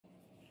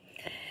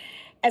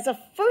As a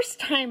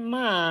first-time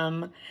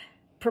mom,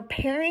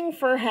 preparing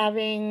for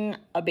having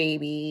a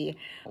baby,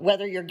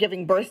 whether you're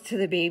giving birth to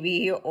the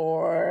baby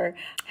or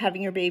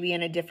having your baby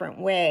in a different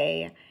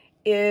way,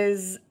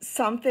 is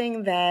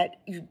something that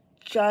you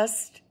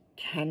just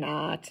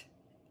cannot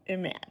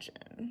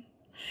imagine.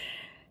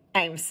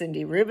 I'm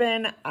Cindy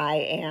Rubin. I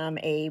am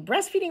a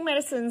breastfeeding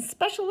medicine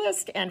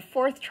specialist and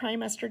fourth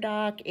trimester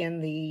doc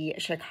in the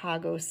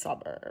Chicago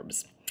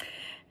suburbs.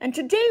 And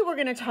today we're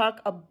going to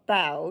talk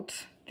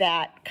about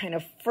that kind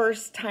of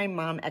first-time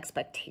mom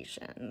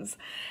expectations.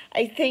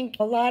 I think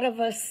a lot of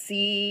us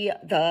see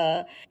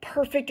the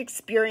perfect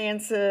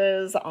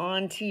experiences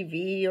on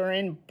TV or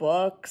in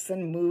books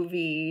and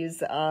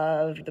movies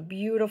of the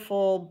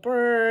beautiful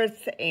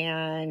birth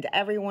and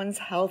everyone's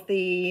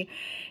healthy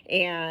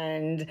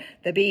and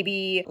the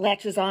baby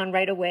latches on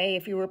right away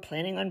if you were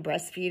planning on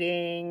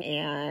breastfeeding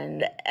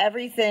and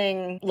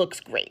everything looks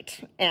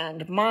great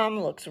and mom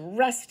looks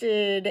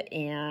rested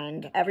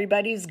and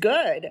everybody's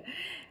good.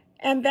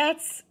 And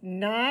that's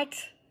not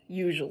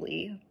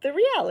usually the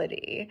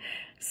reality.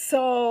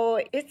 So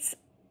it's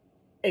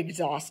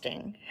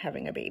exhausting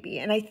having a baby.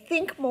 And I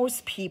think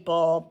most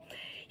people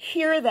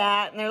hear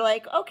that and they're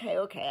like,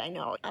 okay, I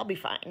know, I'll be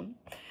fine.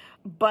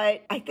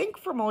 But I think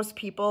for most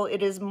people,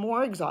 it is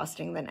more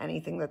exhausting than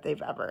anything that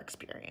they've ever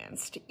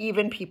experienced.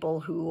 Even people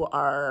who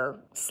are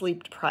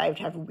sleep deprived,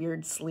 have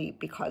weird sleep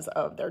because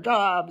of their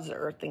jobs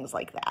or things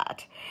like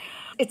that.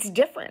 It's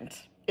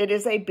different. It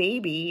is a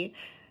baby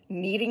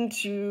needing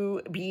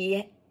to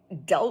be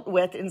dealt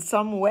with in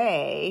some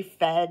way,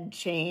 fed,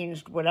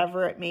 changed,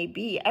 whatever it may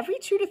be, every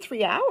 2 to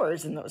 3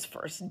 hours in those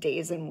first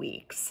days and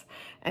weeks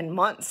and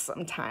months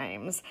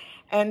sometimes.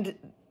 And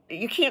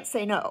you can't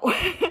say no.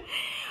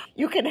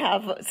 You can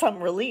have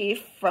some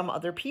relief from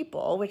other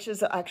people, which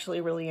is actually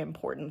a really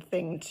important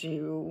thing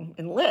to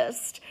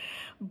enlist.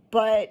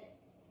 But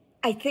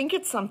I think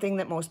it's something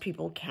that most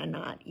people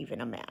cannot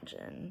even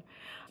imagine.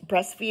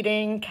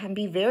 Breastfeeding can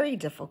be very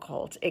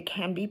difficult. It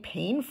can be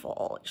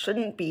painful. It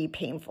shouldn't be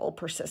painful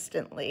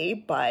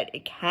persistently, but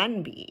it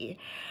can be.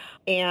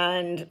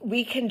 And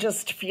we can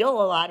just feel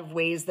a lot of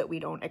ways that we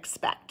don't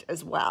expect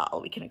as well.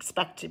 We can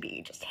expect to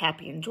be just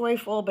happy and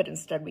joyful, but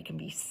instead we can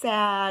be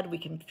sad. We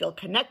can feel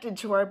connected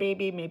to our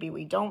baby. Maybe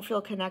we don't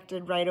feel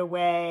connected right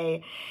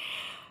away.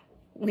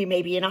 We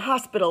may be in a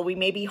hospital, we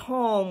may be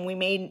home, we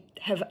may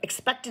have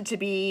expected to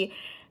be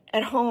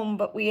at home,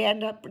 but we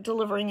end up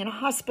delivering in a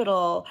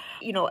hospital.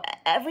 You know,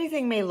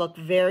 everything may look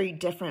very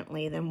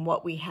differently than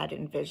what we had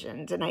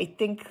envisioned. And I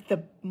think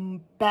the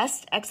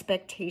best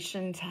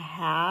expectation to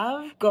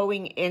have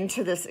going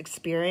into this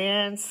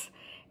experience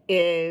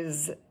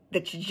is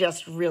that you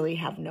just really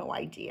have no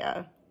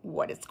idea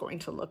what it's going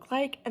to look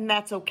like, and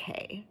that's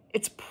okay.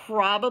 It's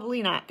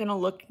probably not going to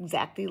look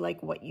exactly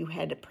like what you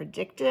had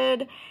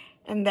predicted,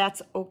 and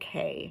that's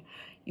okay.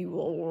 You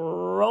will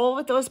roll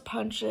with those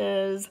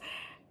punches,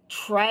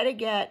 try to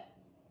get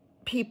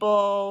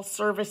people,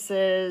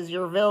 services,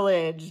 your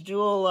village,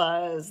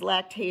 doulas,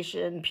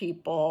 lactation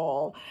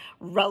people,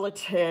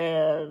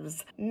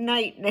 relatives,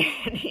 night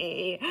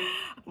nanny,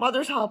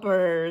 mother's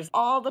helpers,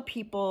 all the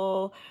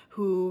people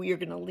who you're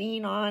going to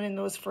lean on in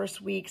those first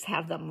weeks,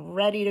 have them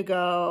ready to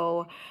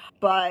go.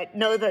 But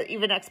know that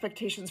even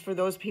expectations for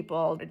those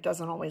people, it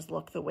doesn't always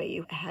look the way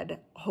you had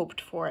hoped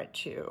for it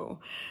to.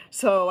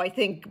 So I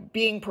think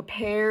being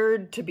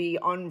prepared to be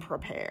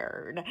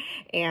unprepared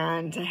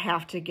and to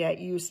have to get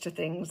used to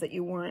things that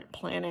you weren't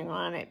planning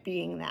on it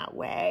being that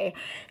way,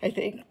 I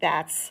think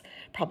that's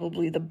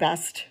probably the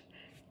best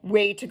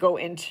way to go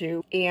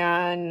into,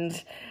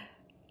 and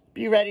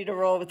be ready to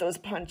roll with those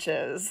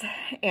punches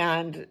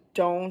and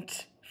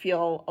don't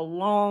feel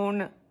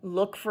alone.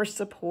 Look for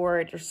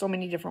support. There's so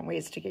many different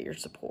ways to get your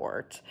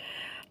support.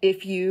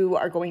 If you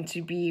are going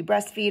to be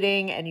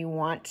breastfeeding and you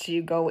want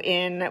to go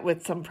in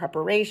with some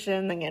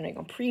preparation, then getting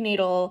a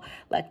prenatal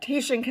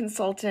lactation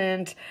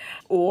consultant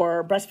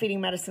or breastfeeding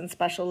medicine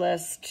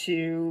specialist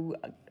to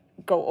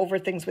go over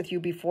things with you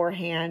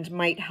beforehand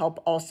might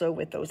help also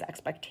with those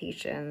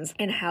expectations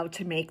and how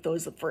to make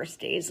those first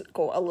days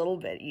go a little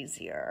bit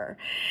easier.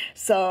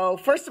 So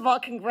first of all,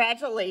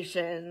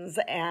 congratulations.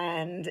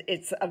 And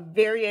it's a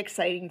very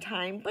exciting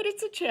time, but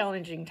it's a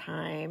challenging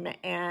time.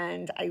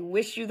 And I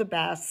wish you the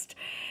best.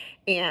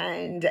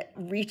 And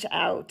reach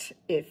out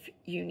if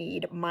you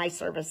need my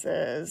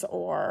services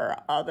or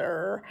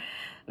other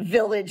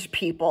village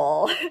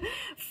people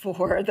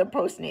for the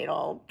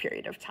postnatal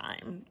period of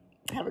time.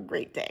 Have a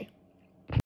great day.